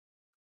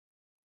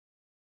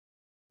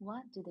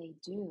What Do They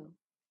Do?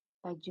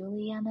 By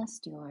Juliana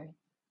Stewart.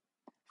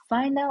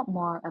 Find out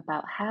more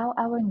about how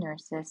our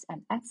nurses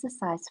and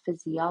exercise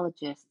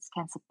physiologists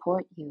can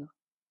support you.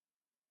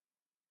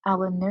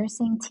 Our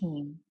nursing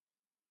team.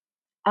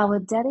 Our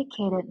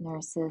dedicated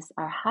nurses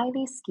are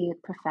highly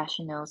skilled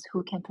professionals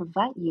who can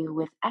provide you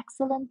with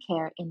excellent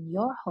care in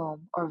your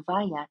home or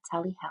via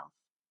telehealth.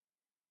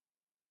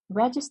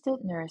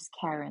 Registered nurse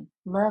Karen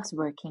loves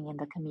working in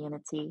the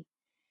community.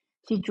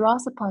 She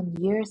draws upon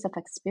years of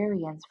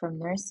experience from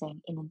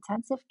nursing in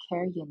intensive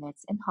care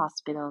units in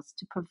hospitals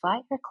to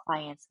provide her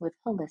clients with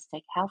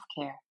holistic health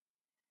care.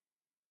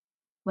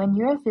 When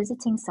you're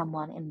visiting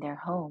someone in their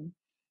home,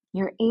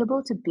 you're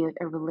able to build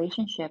a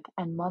relationship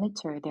and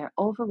monitor their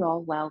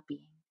overall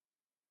well-being.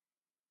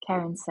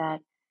 Karen said,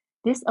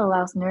 this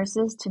allows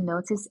nurses to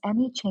notice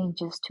any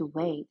changes to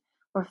weight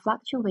or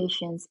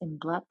fluctuations in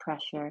blood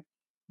pressure,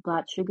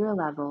 blood sugar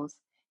levels,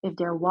 if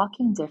they're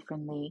walking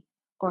differently,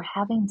 or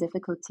having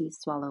difficulty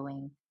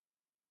swallowing.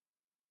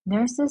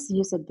 Nurses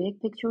use a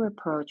big-picture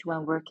approach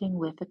when working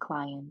with a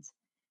client.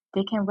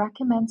 They can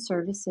recommend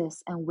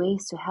services and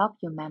ways to help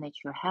you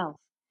manage your health,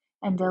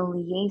 and they'll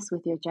liaise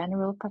with your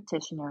general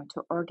practitioner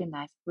to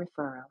organize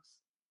referrals.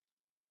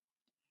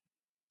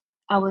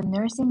 Our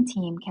nursing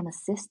team can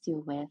assist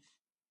you with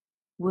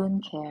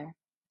wound care,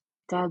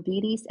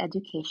 diabetes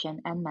education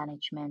and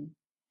management,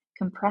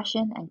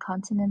 compression and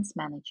continence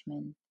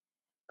management,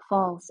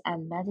 falls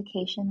and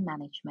medication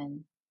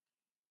management,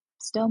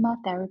 stoma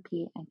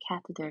therapy and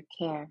catheter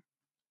care,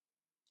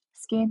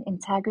 skin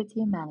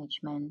integrity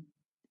management,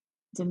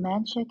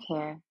 dementia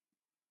care,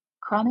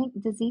 chronic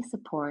disease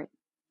support,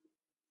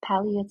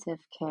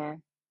 palliative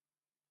care,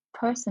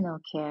 personal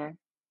care,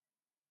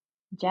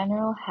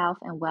 general health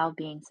and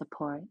well-being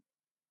support,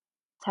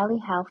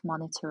 telehealth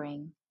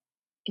monitoring,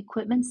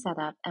 equipment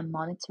setup and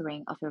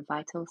monitoring of your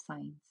vital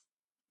signs,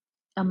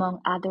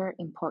 among other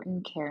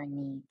important care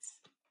needs.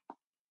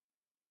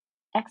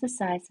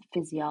 Exercise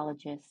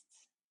physiologists.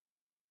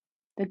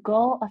 The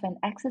goal of an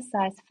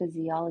exercise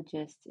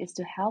physiologist is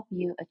to help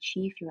you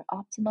achieve your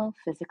optimal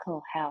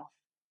physical health.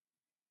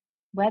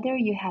 Whether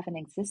you have an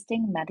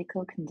existing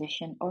medical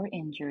condition or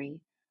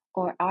injury,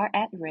 or are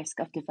at risk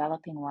of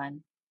developing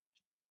one,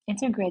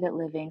 Integrated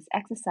Living's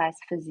exercise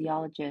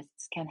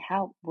physiologists can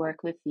help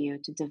work with you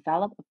to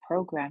develop a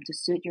program to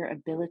suit your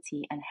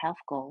ability and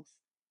health goals.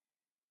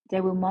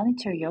 They will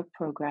monitor your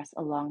progress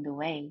along the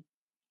way.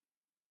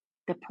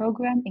 The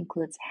program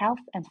includes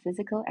health and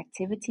physical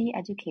activity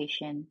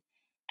education,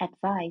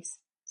 advice,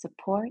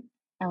 support,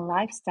 and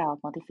lifestyle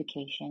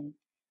modification,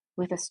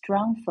 with a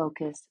strong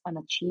focus on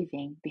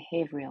achieving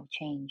behavioral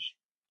change.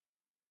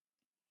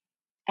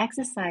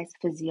 Exercise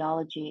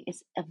physiology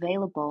is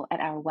available at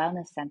our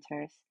wellness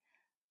centers,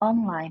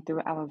 online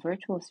through our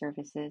virtual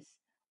services,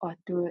 or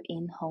through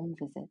in-home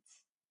visits.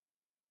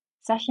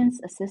 Sessions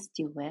assist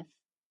you with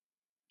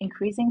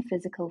increasing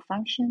physical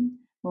function,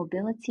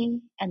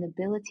 mobility, and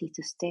ability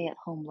to stay at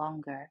home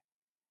longer,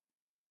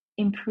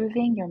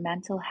 improving your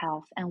mental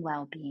health and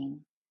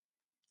well-being,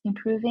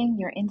 improving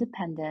your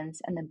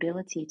independence and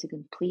ability to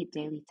complete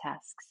daily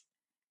tasks,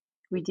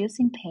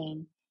 reducing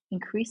pain,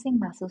 increasing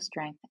muscle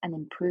strength, and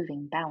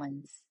improving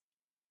balance.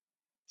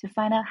 To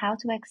find out how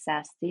to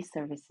access these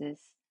services,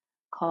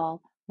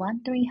 call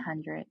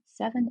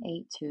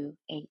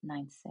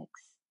 1-300-782-896.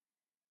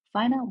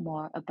 Find out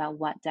more about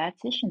what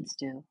dietitians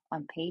do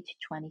on page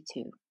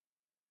 22.